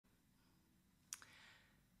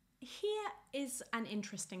here is an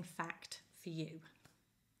interesting fact for you.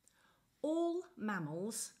 All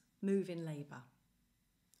mammals move in labour.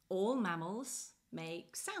 All mammals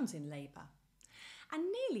make sounds in labour. And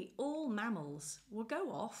nearly all mammals will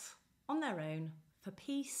go off on their own for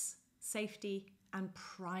peace, safety and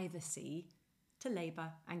privacy to labour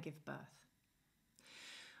and give birth.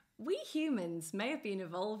 We humans may have been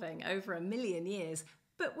evolving over 1 million years,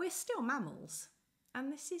 but we're still mammals.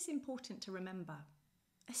 And this is important to remember,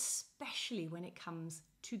 especially when it comes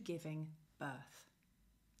to giving birth.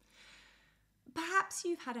 Perhaps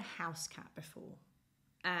you've had a house cat before,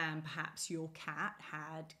 and perhaps your cat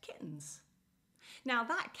had kittens. Now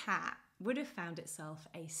that cat would have found itself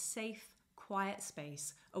a safe, quiet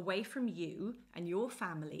space away from you and your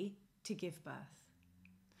family to give birth.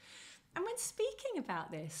 And when speaking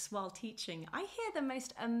about this while teaching, I hear the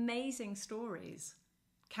most amazing stories.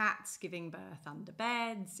 Cats giving birth under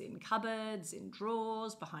beds, in cupboards, in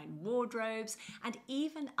drawers, behind wardrobes, and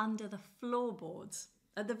even under the floorboards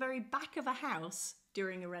at the very back of a house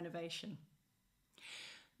during a renovation.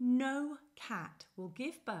 No cat will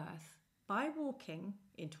give birth by walking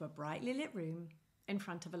into a brightly lit room in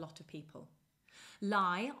front of a lot of people,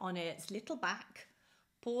 lie on its little back,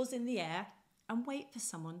 paws in the air, and wait for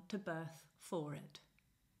someone to birth for it.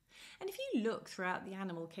 And if you look throughout the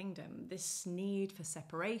animal kingdom, this need for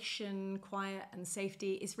separation, quiet and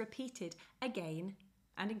safety is repeated again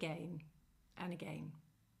and again and again.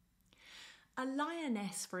 A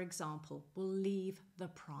lioness, for example, will leave the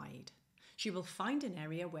pride. She will find an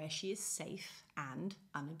area where she is safe and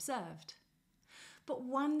unobserved. But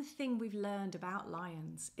one thing we've learned about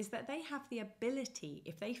lions is that they have the ability,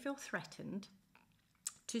 if they feel threatened,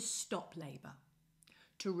 to stop labour,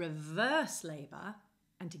 to reverse labour,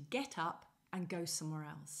 and to get up and go somewhere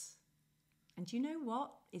else. And you know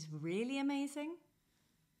what is really amazing?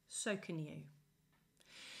 So can you.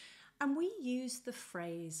 And we use the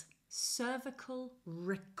phrase cervical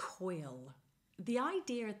recoil, the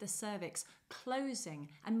idea of the cervix closing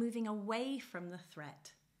and moving away from the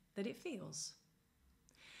threat that it feels.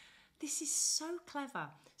 This is so clever,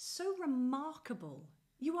 so remarkable.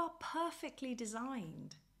 You are perfectly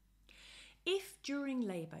designed. If during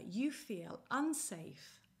labour you feel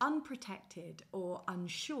unsafe, unprotected or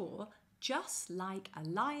unsure, just like a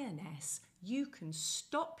lioness, you can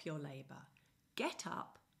stop your labour, get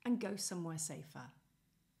up and go somewhere safer.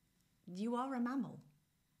 You are a mammal.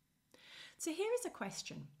 So here is a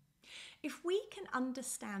question. If we can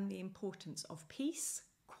understand the importance of peace,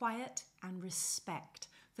 quiet and respect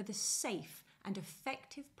for the safe and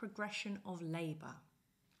effective progression of labour,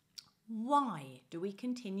 why do we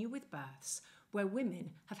continue with births where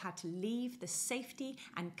women have had to leave the safety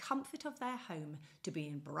and comfort of their home to be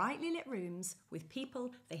in brightly lit rooms with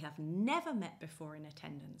people they have never met before in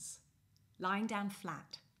attendance, lying down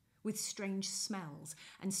flat with strange smells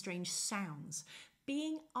and strange sounds,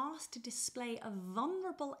 being asked to display a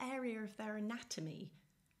vulnerable area of their anatomy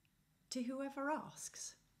to whoever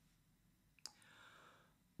asks?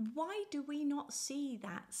 Why do we not see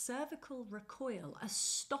that cervical recoil, a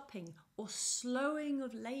stopping or slowing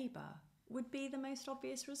of labour, would be the most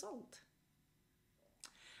obvious result?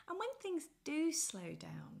 And when things do slow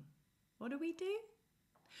down, what do?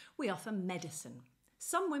 We offer medicine.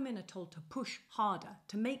 Some women are told to push harder,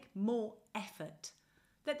 to make more effort,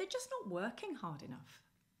 that they're just not working hard enough.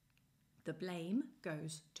 The blame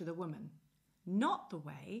goes to the woman, not the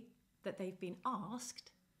way that they've been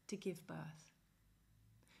asked to give birth.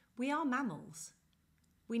 We are mammals.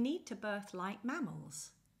 We need to birth like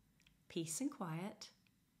mammals. Peace and quiet,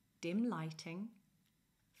 dim lighting,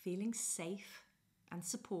 feeling safe and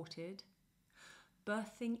supported,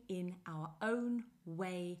 birthing in our own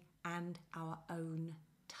way and our own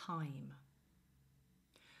time.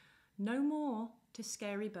 No more to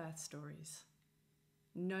scary birth stories.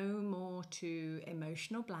 No more to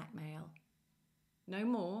emotional blackmail. No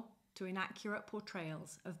more to inaccurate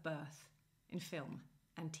portrayals of birth in film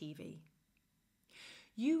and TV.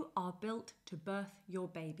 You are built to birth your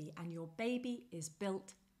baby, and your baby is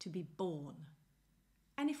built to be born.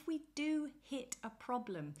 And if we do hit a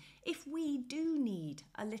problem, if we do need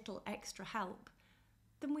a little extra help,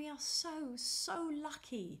 then we are so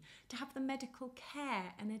lucky to have the medical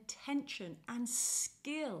care and attention and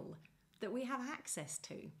skill that we have access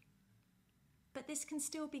to. But this can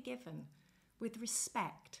still be given with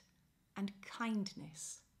respect and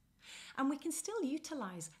kindness. And we can still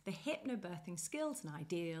utilise the hypnobirthing skills and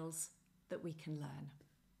ideals that we can learn.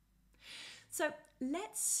 So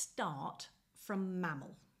let's start from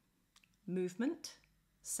mammal. Movement,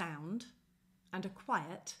 sound, and a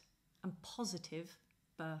quiet and positive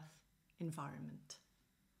birth environment.